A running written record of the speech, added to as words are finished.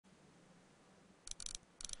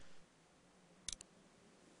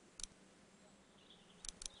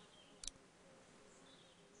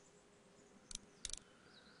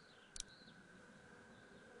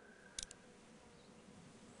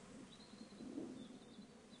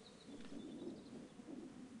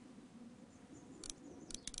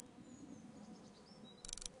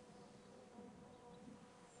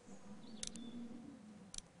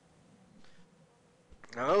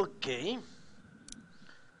Okay.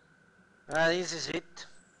 This is it.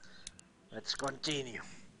 Let's continue.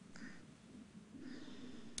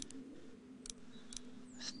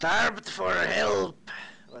 Starved for help.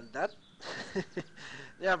 Well, that.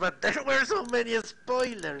 Yeah, but there were so many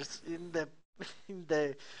spoilers in the in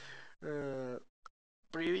the uh,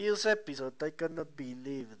 previous episode. I cannot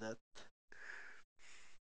believe that.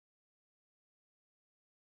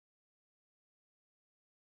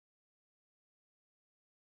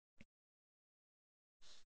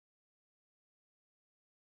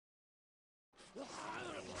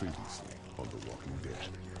 Previously on The Walking Dead.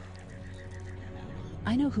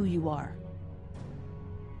 I know who you are.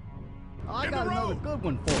 I got another good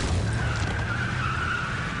one for you.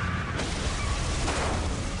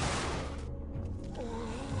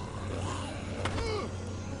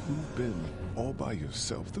 You've been all by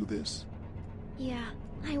yourself through this? Yeah,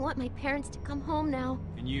 I want my parents to come home now.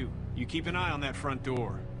 And you keep an eye on that front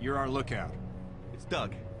door. You're our lookout. It's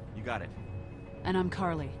Doug. You got it. And I'm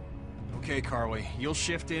Carly. Okay, Carly. You'll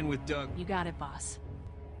shift in with Doug. You got it, boss.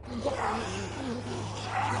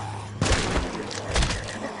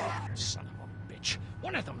 Son of a bitch.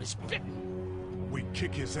 One of them is bitten. We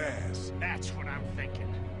kick his ass. That's what I'm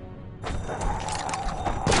thinking. Oh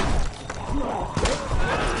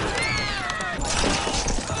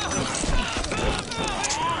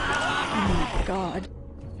my God.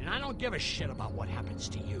 And I don't give a shit about what happens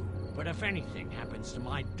to you. But if anything happens to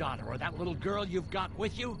my daughter or that little girl you've got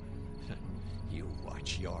with you, you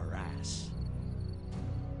watch your ass.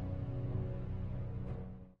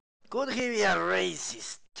 Could he be a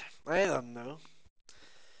racist? I don't know.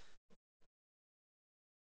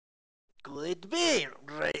 Could it be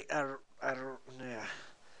yeah,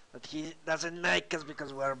 that he doesn't like us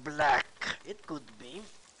because we're black? It could be.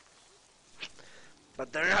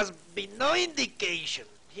 But there has been no indication.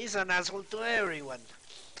 He's an asshole to everyone.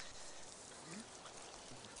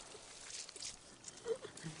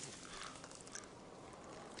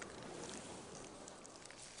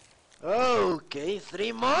 Okay,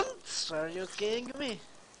 3 months? Are you kidding me?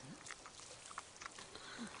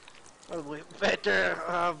 Well, we better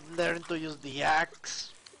have learned to use the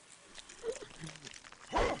axe.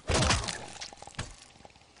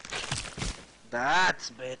 That's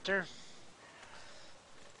better.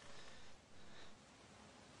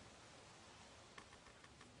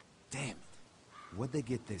 Damn it. What'd they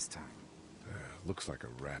get this time? Looks like a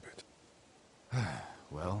rabbit.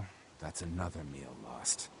 Well, that's another meal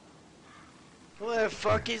lost. Who the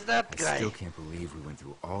fuck is that guy? I still can't believe we went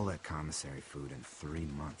through all that commissary food in 3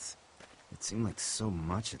 months. It seemed like so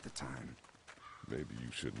much at the time. Maybe you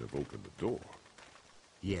shouldn't have opened the door.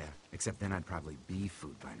 Yeah, except then I'd probably be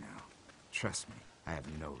food by now. Trust me, I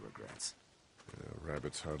have no regrets. Yeah,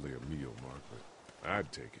 rabbit's hardly a meal, Mark, but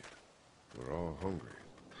I'd take it. We're all hungry.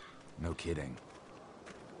 No kidding.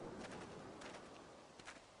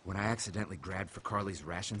 When I accidentally grabbed for Carly's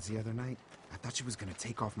rations the other night, I thought she was gonna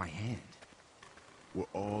take off my hand. We're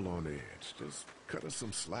all on edge. Just cut us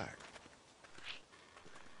some slack.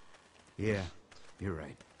 Yeah, you're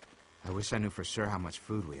right. I wish I knew for sure how much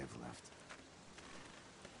food we have left.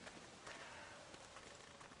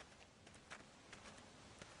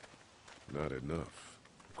 Not enough.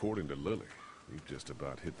 According to Lily, we've just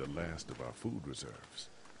about hit the last of our food reserves.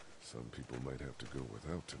 Some people might have to go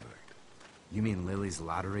without tonight. You mean Lily's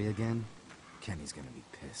lottery again? Kenny's gonna be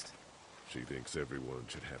pissed. She thinks everyone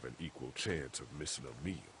should have an equal chance of missing a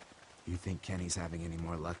meal. You think Kenny's having any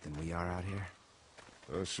more luck than we are out here?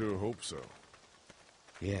 I sure hope so.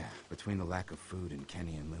 Yeah, between the lack of food and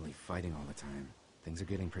Kenny and Lily fighting all the time, things are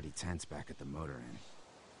getting pretty tense back at the motor inn.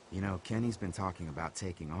 You know, Kenny's been talking about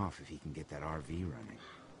taking off if he can get that RV running.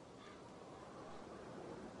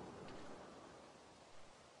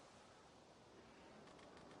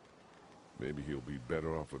 Maybe he'll be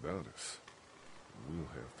better off without us. We'll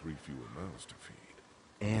have 3 fewer mouths to feed.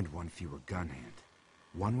 And 1 fewer gun hand.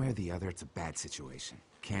 One way or the other, it's a bad situation.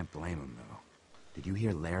 Can't blame him, though. Did you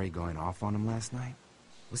hear Larry going off on him last night?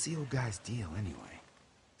 What's the old guy's deal, anyway?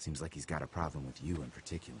 Seems like he's got a problem with you in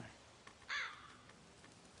particular.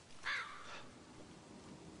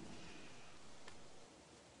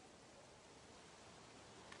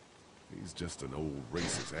 He's just an old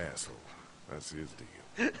racist asshole. That's his deal.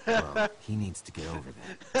 Well, he needs to get over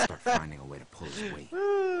that. Start finding a way to pull his weight.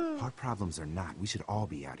 Hard problems or not, we should all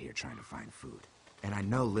be out here trying to find food. And I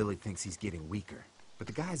know Lily thinks he's getting weaker, but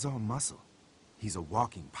the guy's all muscle. He's a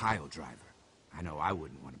walking pile driver. I know I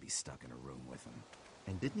wouldn't want to be stuck in a room with him.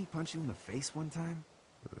 And didn't he punch you in the face one time?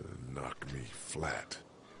 Knock me flat.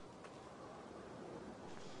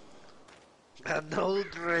 An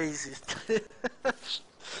old racist.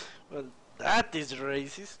 Well, That is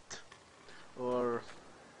racist. Or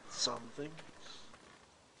something.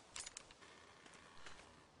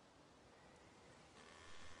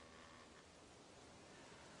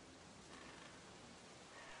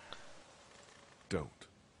 Don't.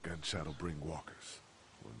 Gunshot'll bring walkers.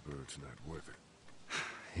 One bird's not worth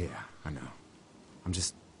it. Yeah, I know. I'm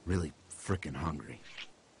just really frickin' hungry.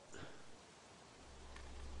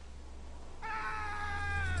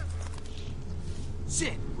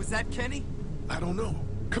 Shit! Was that Kenny? I don't know.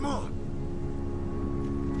 Come on.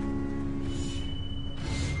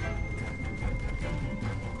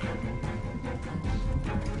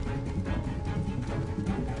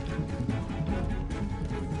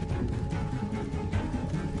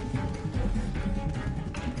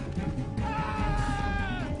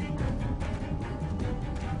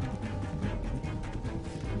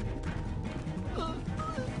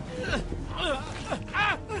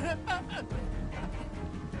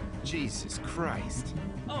 Jesus Christ.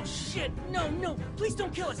 Oh shit! No, no! Please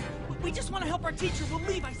don't kill us! We just want to help our teacher. We'll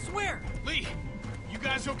leave, I swear! Lee, you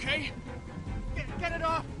guys okay? Get it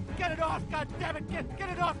off! Get it off! God damn it! Get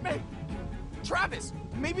it off me! Travis,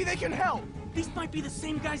 maybe they can help. These might be the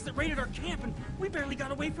same guys that raided our camp, and we barely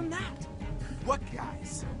got away from that. What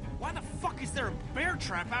guys? Why the fuck is there a bear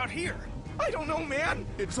trap out here? I don't know, man.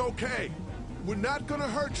 It's okay. We're not gonna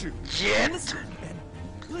hurt you. Shit! Listen, Ben.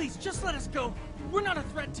 Please, just let us go. We're not a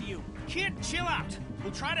threat to you. Kid, chill out.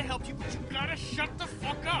 We'll try to help you, but you gotta shut the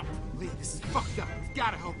fuck up. Lee, this is fucked up. We've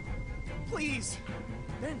gotta help. Please.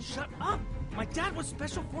 Ben, shut up. My dad was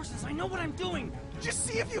Special Forces. I know what I'm doing. Just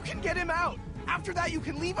see if you can get him out. After that, you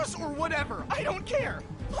can leave us or whatever. I don't care.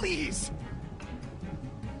 Please.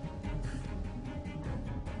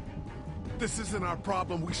 This isn't our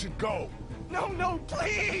problem. We should go. No,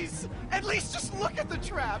 please. At least just look at the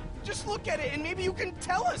trap. Just look at it, and maybe you can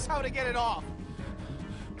tell us how to get it off.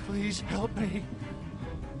 Please help me.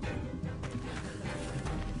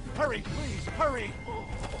 Hurry, please, hurry.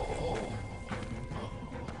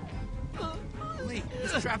 Lee,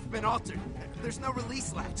 this trap's been altered. There's no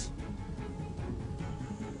release latch.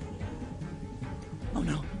 Oh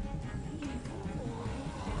no.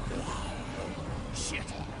 Shit,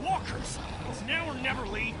 walkers. It's now or never,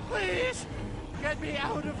 Lee. Please, get me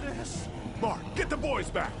out of this. Mark, get the boys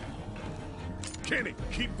back. Kenny,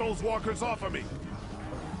 keep those walkers off of me.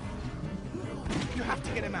 You have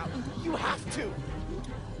to get him out. You have to.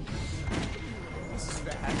 This is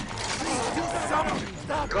bad. Please do something.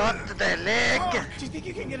 Stop. Got the leg! Do you think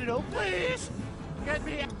you can get it open? Please, get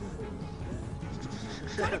me out.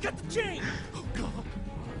 Try to cut the chain! Oh, God.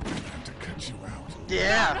 I have to cut you out.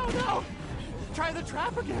 Yeah! No. Try the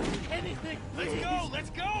trap again. Anything, please. Let's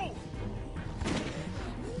go!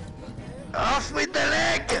 Off with the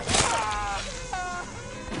leg!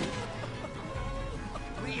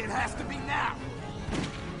 Lee, it has to be now.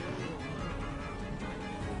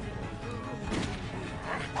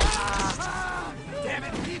 Damn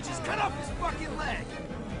it, Lee just cut off his fucking leg.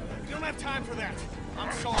 We don't have time for that.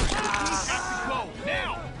 I'm sorry. We have to go,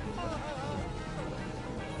 now!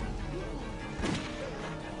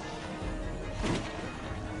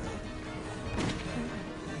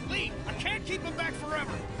 Lee, I can't keep him back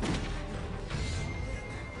forever.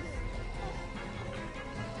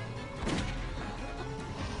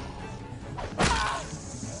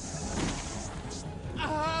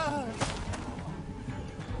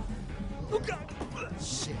 Oh god!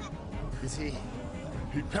 Shit. Is he?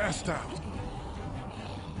 He passed out.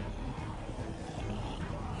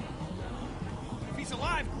 If he's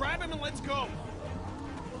alive, grab him and let's go.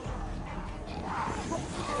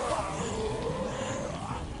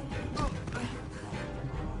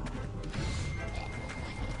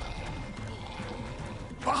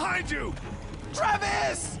 Behind you!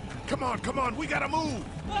 Travis! Come on, we gotta move!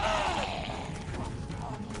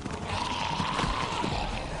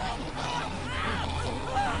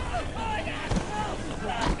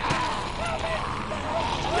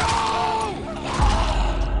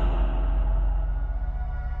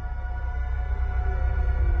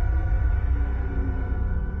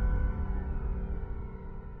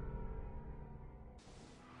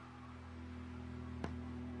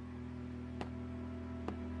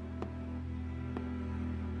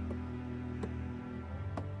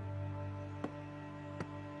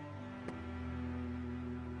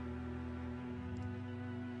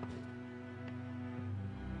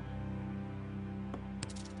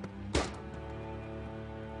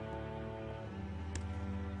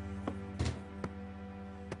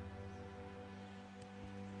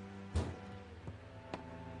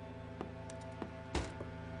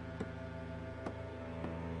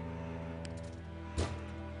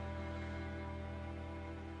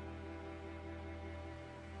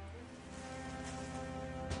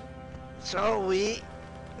 So we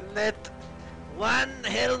let one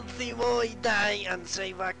healthy boy die and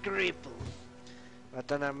save a cripple. What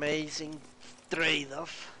an amazing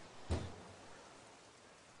trade-off.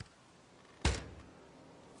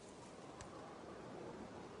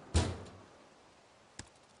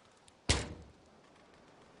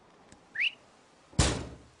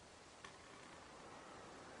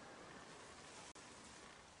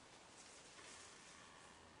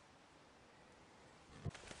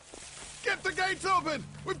 Get the gates open!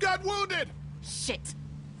 We've got wounded! Shit!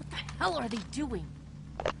 What the hell are they doing?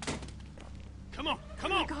 Come on,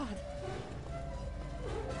 come on! God.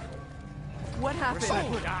 What happened?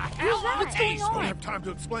 Who's that? What's going Don't on? have time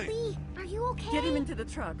to explain. Lee, are you okay? Get him into the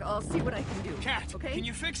truck. I'll see what I can do. Cat, okay? can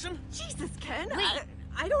you fix him? Jesus, Ken. Lee.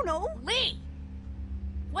 I don't know. Lee!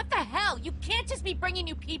 What the hell? You can't just be bringing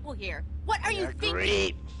new people here. What are you thinking?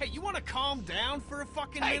 Agree. Hey, you want to calm down for a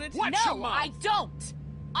fucking minute? No, I don't!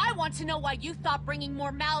 I want to know why you thought bringing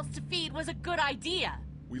more mouths to feed was a good idea.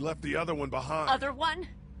 We left the other one behind. Other one?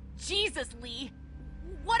 Jesus, Lee.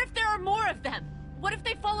 What if there are more of them? What if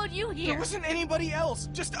they followed you here? There wasn't anybody else,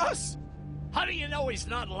 just us. How do you know he's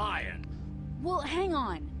not lying? Well, hang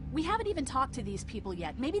on. We haven't even talked to these people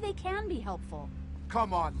yet. Maybe they can be helpful.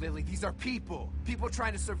 Come on, Lily. These are people. People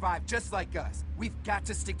trying to survive just like us. We've got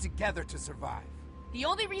to stick together to survive. The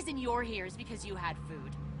only reason you're here is because you had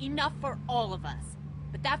food. Enough for all of us.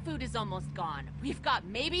 But that food is almost gone. We've got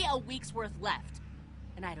maybe a week's worth left.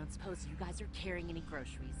 And I don't suppose you guys are carrying any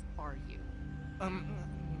groceries, are you?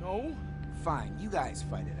 No? Fine, you guys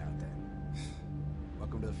fight it out then.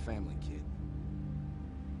 Welcome to the family, kid.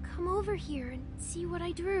 Come over here and see what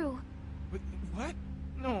I drew. What?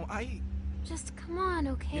 No, Just come on,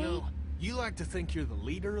 okay? You know, you like to think you're the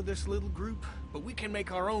leader of this little group, but we can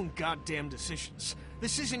make our own goddamn decisions.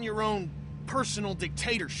 This isn't your own personal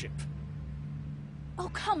dictatorship. Oh,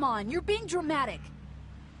 come on. You're being dramatic.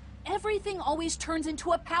 Everything always turns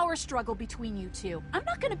into a power struggle between you two. I'm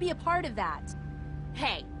not going to be a part of that.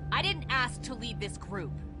 Hey, I didn't ask to lead this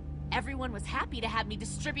group. Everyone was happy to have me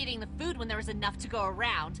distributing the food when there was enough to go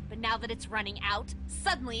around, but now that it's running out,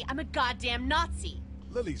 suddenly I'm a goddamn Nazi.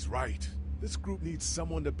 Lily's right. This group needs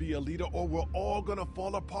someone to be a leader or we're all gonna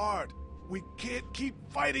fall apart. We can't keep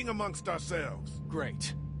fighting amongst ourselves.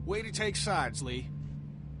 Great. Way to take sides, Lee.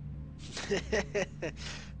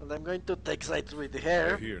 Well, I'm going to take sides with We're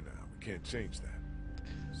her. here now. We can't change that.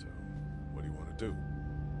 So, what do you want to do?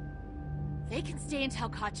 They can stay until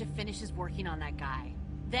Katja finishes working on that guy.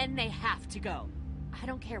 Then they have to go. I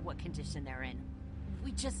don't care what condition they're in.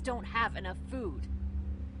 We just don't have enough food.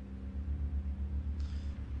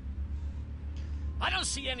 I don't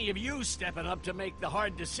see any of you stepping up to make the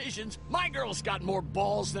hard decisions. My girl's got more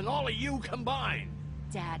balls than all of you combined.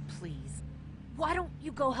 Dad, please. Why don't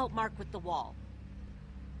you go help Mark with the wall?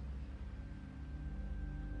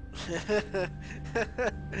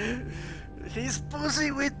 He's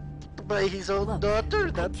pussy with by his own Look, daughter.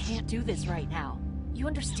 I That's can't do this right now. You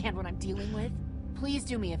understand what I'm dealing with? Please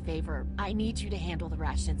do me a favor. I need you to handle the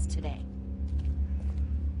rations today.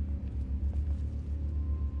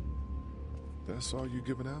 That's all you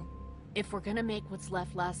giving out? If we're gonna make what's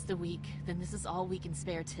left last the week, then this is all we can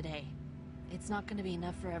spare today. It's not gonna be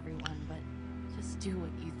enough for everyone, but just do what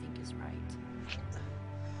you think is right.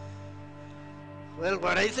 well,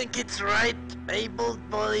 what I think it's right.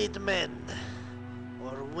 Able-bodied men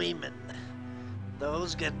or women,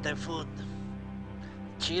 those get the food.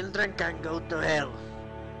 Children can go to hell.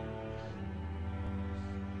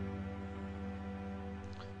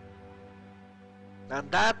 And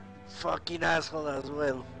that fucking asshole as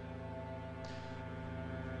well.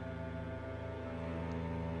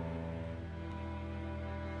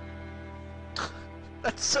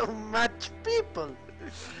 That's so much people.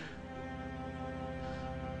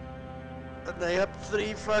 And I have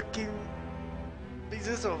 3 fucking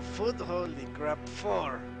pieces of food. Holy crap,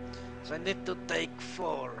 4. So I need to take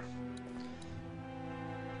 4.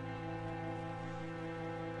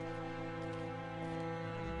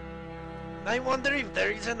 I wonder if there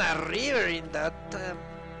isn't a river in that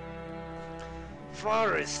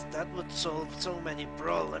forest that would solve so many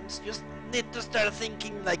problems. Just need to start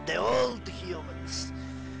thinking like the old humans.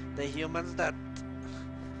 The humans that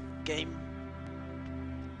came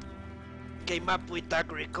up with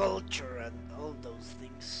agriculture and all those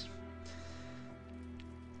things.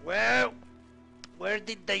 Well, where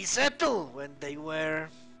did they settle when they were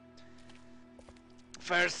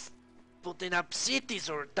first putting up cities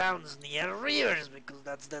or towns near rivers? Because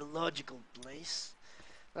that's the logical place,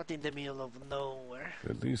 not in the middle of nowhere.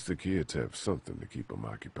 At least the kids have something to keep them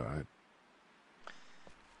occupied.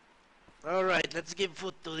 Alright, let's give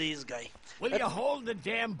food to this guy. Will you hold the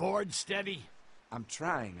damn board steady? I'm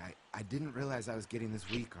trying. I didn't realize I was getting this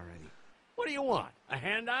weak already. What do you want? A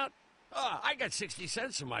handout? Oh, I got 60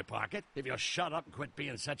 cents in my pocket, if you'll shut up and quit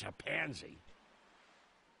being such a pansy.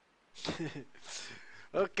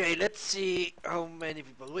 Okay, let's see how many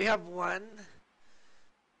people. We have one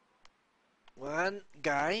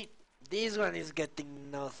guy. This one is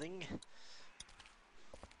getting nothing.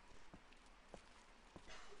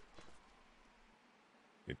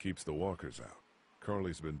 It keeps the walkers out.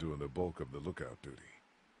 Carly's been doing the bulk of the lookout duty.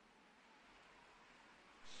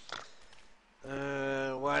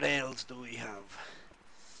 What else do we have?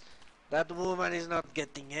 That woman is not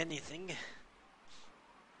getting anything.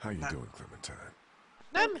 How you doing, Clementine?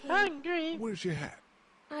 I'm hungry. Where's your hat?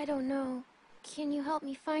 I don't know. Can you help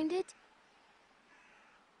me find it?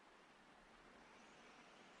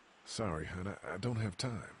 Sorry, hon, I don't have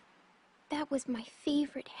time. That was my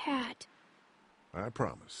favorite hat. I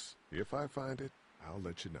promise. If I find it, I'll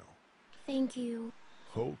let you know. Thank you.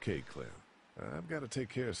 Okay, Clem. I've got to take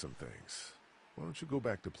care of some things. Why don't you go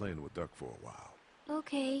back to playing with Duck for a while?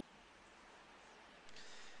 Okay.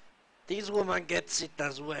 This woman gets it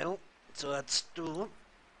as well. So that's 2.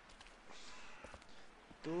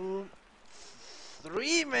 2,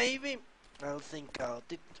 3 maybe. I'll think out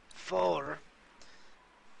it. 4.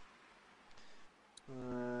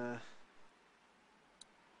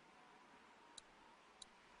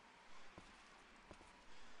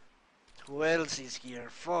 Who else is here?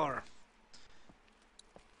 4.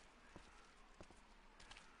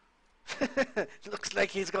 Looks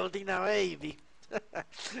like he's holding a baby.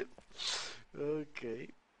 Okay.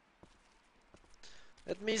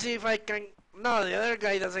 Let me see if I can... No, the other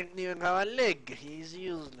guy doesn't even have a leg. He's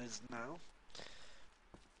useless now.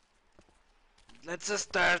 Let's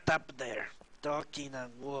start up there. Talking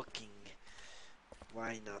and walking.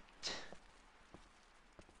 Why not?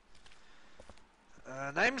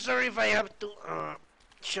 And I'm sorry if I have to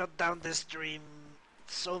shut down the stream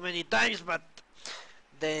so many times, but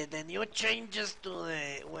the new changes to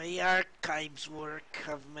the way archives work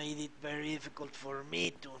have made it very difficult for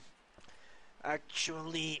me to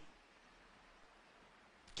actually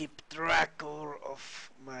keep track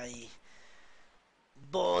of my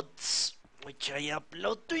VODs, which I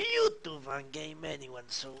upload to YouTube and Game Anyone,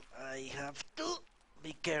 so I have to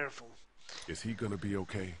be careful. Is he gonna be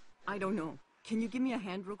okay? I don't know. Can you give me a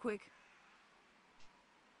hand real quick?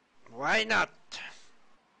 Why not?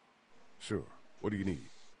 Sure. What do you need?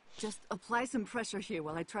 Just apply some pressure here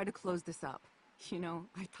while I try to close this up. You know,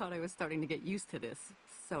 I thought I was starting to get used to this,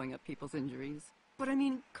 sewing up people's injuries. But I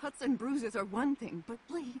mean, cuts and bruises are one thing, but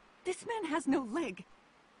Lee, this man has no leg.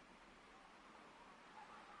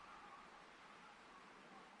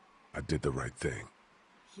 I did the right thing.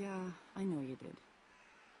 Yeah, I know you did.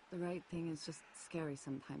 The right thing is just scary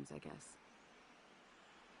sometimes, I guess.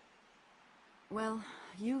 Well,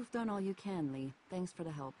 you've done all you can, Lee. Thanks for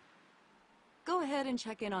the help. Go ahead and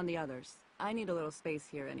check in on the others. I need a little space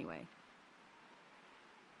here anyway.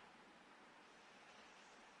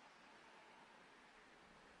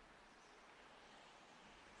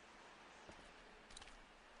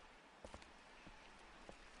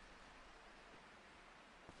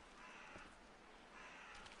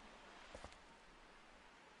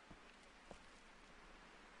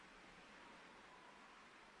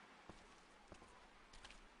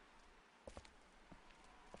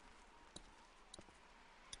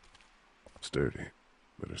 Sturdy,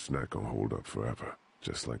 but it's not gonna hold up forever,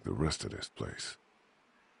 just like the rest of this place.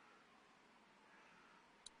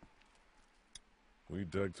 We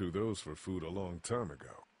dug through those for food a long time ago.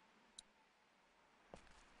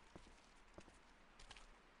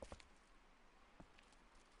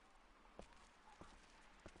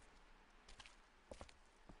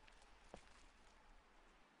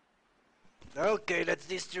 Okay, let's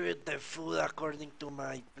distribute the food according to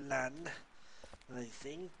my plan. I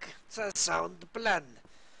think it's a sound plan.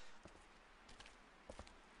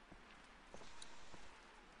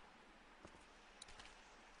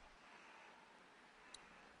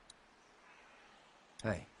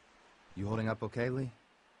 Hey, you holding up okay, Lee?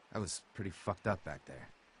 I was pretty fucked up back there,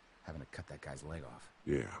 having to cut that guy's leg off.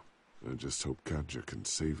 Yeah, I just hope Katja can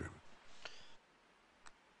save him.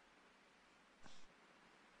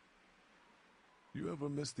 You ever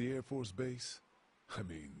miss the Air Force Base? I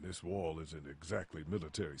mean, this wall isn't exactly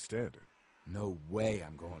military standard. No way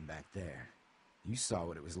I'm going back there. You saw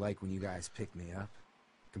what it was like when you guys picked me up.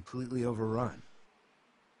 Completely overrun.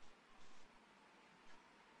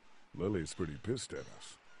 Lily's pretty pissed at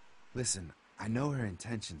us. Listen, I know her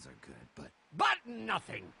intentions are good, but... But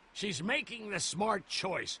nothing! She's making the smart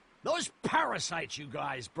choice. Those parasites you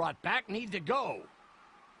guys brought back need to go.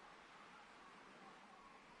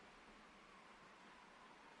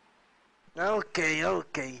 Okay,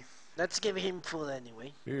 okay. Let's give him food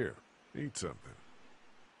anyway. Here, eat something.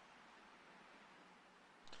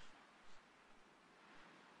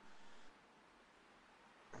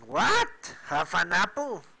 What? Half an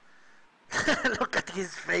apple? Look at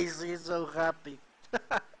his face, he's so happy.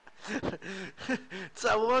 It's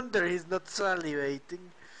a wonder he's not salivating.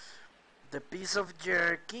 The piece of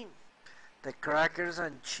jerky, the crackers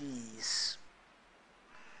and cheese.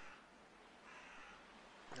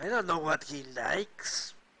 I don't know what he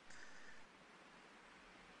likes.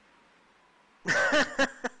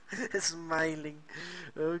 Smiling.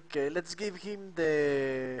 Okay, let's give him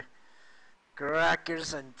the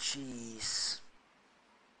crackers and cheese.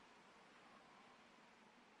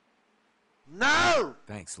 No!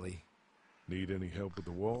 Thanks, Lee. Need any help with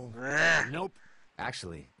the wall? Nope.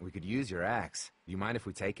 Actually, we could use your axe. Do you mind if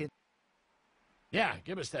we take it? Yeah,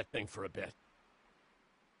 give us that thing for a bit.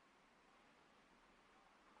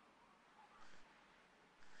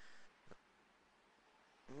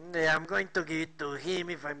 Yeah, I'm going to give it to him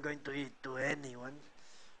if I'm going to give it to anyone.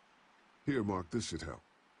 Here, Mark, this should help.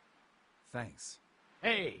 Thanks.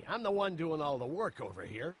 Hey, I'm the one doing all the work over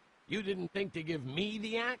here. You didn't think to give me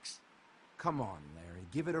the axe? Come on, Larry.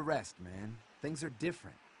 Give it a rest, man. Things are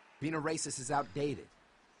different. Being a racist is outdated.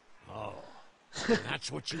 Oh,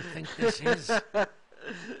 that's what you think this is?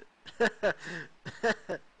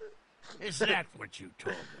 Is that what you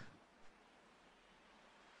told him?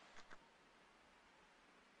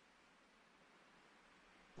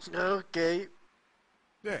 Okay.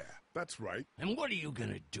 Yeah, that's right. And what are you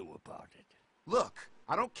gonna do about it? Look,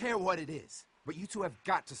 I don't care what it is, but you two have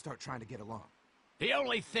got to start trying to get along. The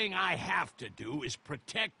only thing I have to do is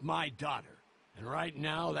protect my daughter. And right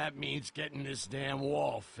now, that means getting this damn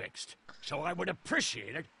wall fixed. So I would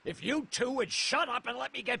appreciate it if you two would shut up and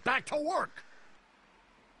let me get back to work.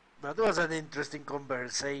 That was an interesting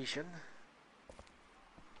conversation.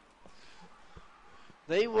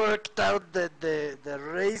 They worked out the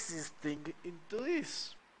racist thing into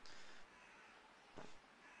this.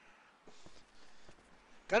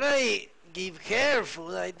 Can I give her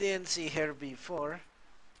food? I didn't see her before.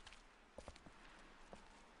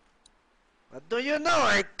 But do you know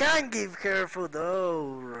I can give her food?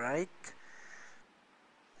 Oh, right.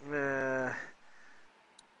 So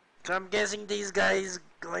I'm guessing this guy is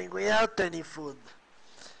going without any food.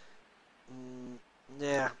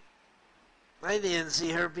 Yeah. I didn't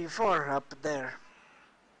see her before up there.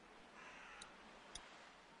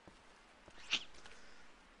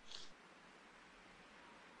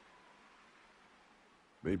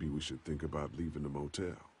 Maybe we should think about leaving the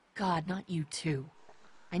motel. God, not you too.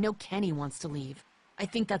 I know Kenny wants to leave. I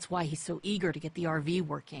think that's why he's so eager to get the RV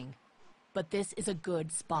working. But this is a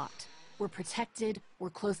good spot. We're protected,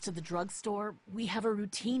 we're close to the drugstore, we have a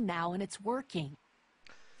routine now and it's working.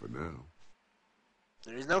 For now.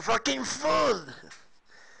 There is no fucking food!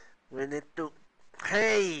 We need to...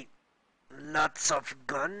 Hey! Lots of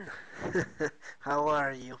gun. How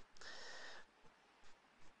are you?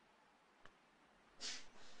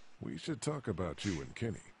 We should talk about you and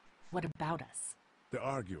Kenny. What about us? The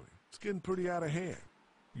arguing. It's getting pretty out of hand.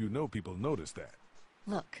 You know people notice that.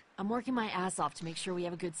 Look, I'm working my ass off to make sure we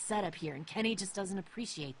have a good setup here, and Kenny just doesn't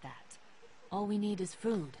appreciate that. All we need is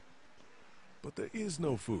food. But there is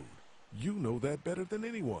no food. You know that better than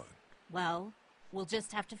anyone. Well, we'll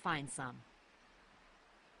just have to find some.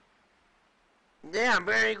 Yeah,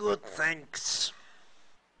 very good, thanks.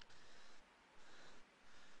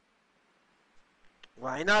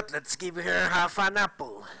 Why not? Let's give her half an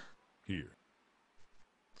apple. Here.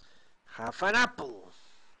 Half an apple.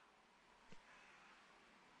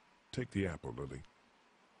 Take the apple, Lily.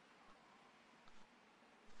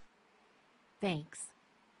 Thanks.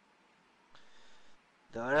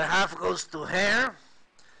 The other half goes to her,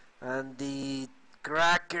 and the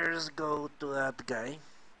crackers go to that guy.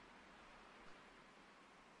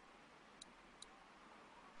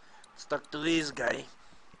 Stuck to this guy.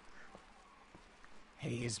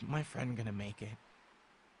 Hey, is my friend gonna make it?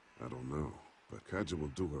 I don't know, but Kaja will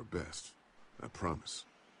do her best. I promise.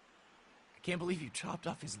 I can't believe you chopped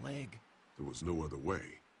off his leg. There was no other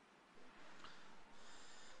way.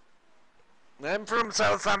 I'm from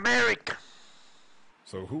South America.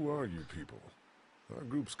 So who are you people? Our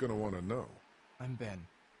group's gonna want to know. I'm Ben.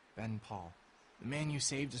 Ben Paul. The man you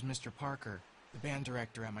saved is Mr. Parker, the band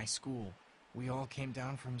director at my school. We all came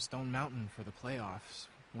down from Stone Mountain for the playoffs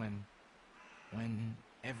when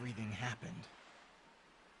everything happened.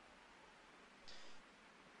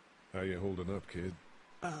 How you holding up, kid?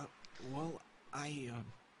 Well,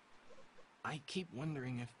 I keep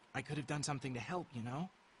wondering if I could have done something to help, you know?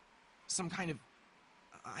 Some kind of...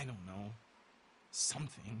 I don't know.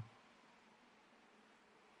 Something.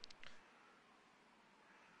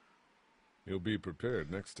 You'll be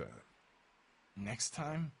prepared next time. Next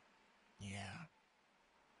time? Yeah.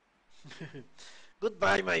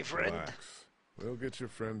 Goodbye, my friend. Relax. We'll get your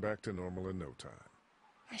friend back to normal in no time.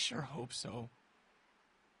 I sure hope so.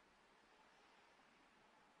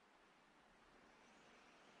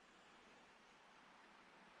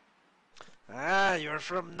 Ah, you're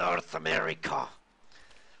from North America.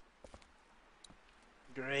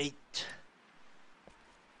 Great.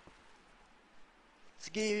 Let's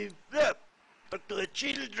give up back to the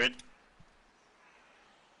children.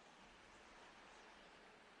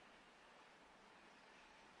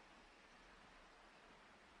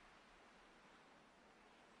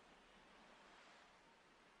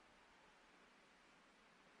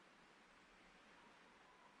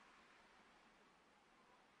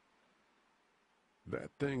 That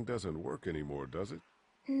thing doesn't work anymore, does it?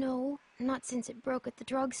 No, not since it broke at the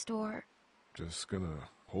drugstore. Just gonna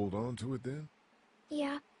hold on to it then?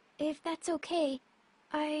 Yeah, if that's okay.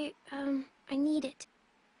 I need it.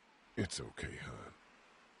 It's okay, hon.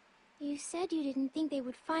 You said you didn't think they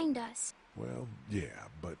would find us. Well, yeah,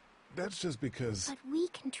 but that's just because... But we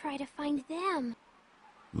can try to find them.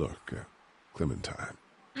 Look, Clementine.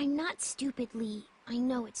 I'm not stupid, Lee. I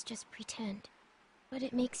know it's just pretend. But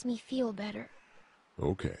it makes me feel better.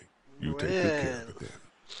 Okay, you take good care of it then.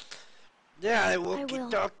 Yeah, I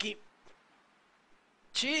walkie-talkie.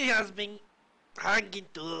 She has been hanging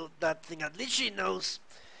to that thing. At least she knows.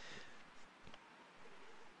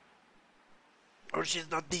 Or she's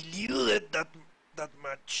not deluded that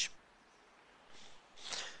much.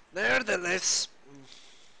 Nevertheless.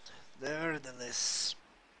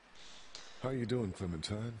 How you doing,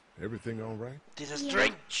 Clementine? Everything all right? This is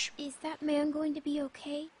strange. Is that man going to be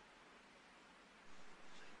okay?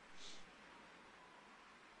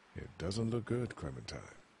 It doesn't look good, Clementine.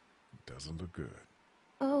 It doesn't look good.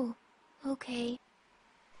 Oh, okay.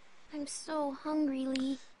 I'm so hungry,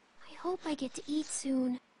 Lee. I hope I get to eat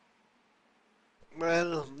soon.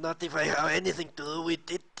 Well, not if I have anything to do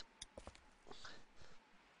with it.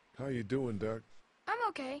 How you doing, Doc? I'm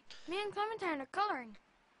okay. Me and Clementine are coloring.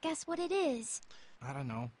 Guess what it is? I don't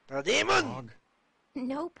know. A demon? Dog.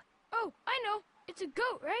 Nope. Oh, I know. It's a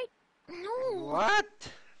goat, right? No.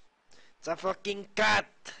 What? It's a fucking cat,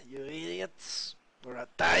 you idiots. Or a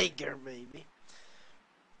tiger, maybe.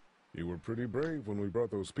 You were pretty brave when we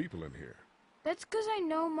brought those people in here. That's because I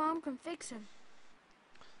know Mom can fix him.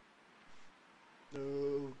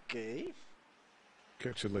 Okay.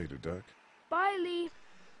 Catch you later, Doc. Bye, Lee.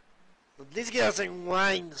 At least he doesn't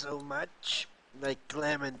whine so much, like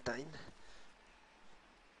Clementine.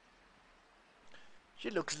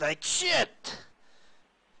 She looks like shit.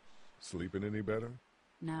 Sleeping any better?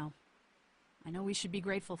 No. I know we should be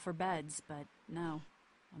grateful for beds, but no,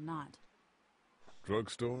 I'm not.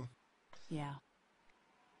 Drugstore? Yeah.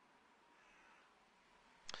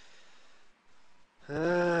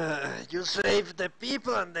 You save the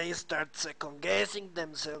people and they start second-guessing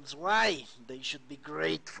themselves. Why? They should be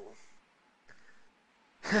grateful.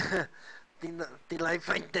 Till I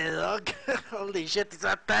find the dog. Holy shit, it's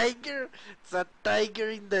a tiger? It's a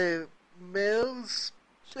tiger in the meadows?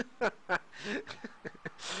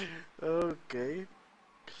 Okay.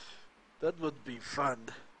 That would be fun.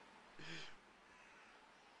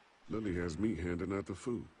 Lily has me handing out the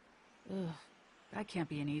food. Ugh, that can't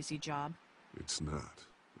be an easy job. It's not.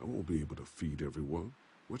 I won't be able to feed everyone.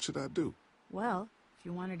 What should I do? Well, if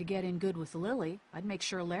you wanted to get in good with Lily, I'd make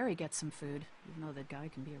sure Larry gets some food, even though that guy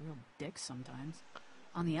can be a real dick sometimes.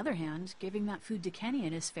 On the other hand, giving that food to Kenny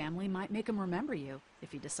and his family might make him remember you,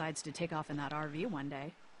 if he decides to take off in that RV one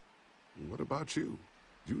day. What about you?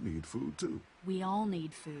 You need food too. We all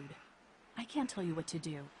need food. I can't tell you what to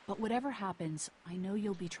do, but whatever happens, I know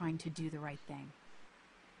you'll be trying to do the right thing.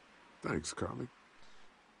 Thanks, Carly.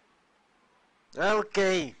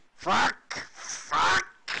 Okay. Fuck!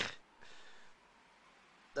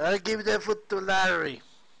 I'll give the food to Larry.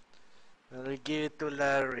 I'll give it to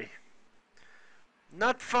Larry.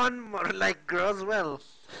 Not fun, more like Groswell.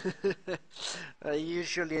 I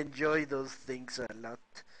usually enjoy those things a lot.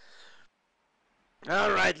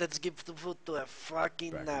 Alright, let's give the food to a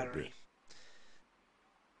fucking Back in a Larry. bit.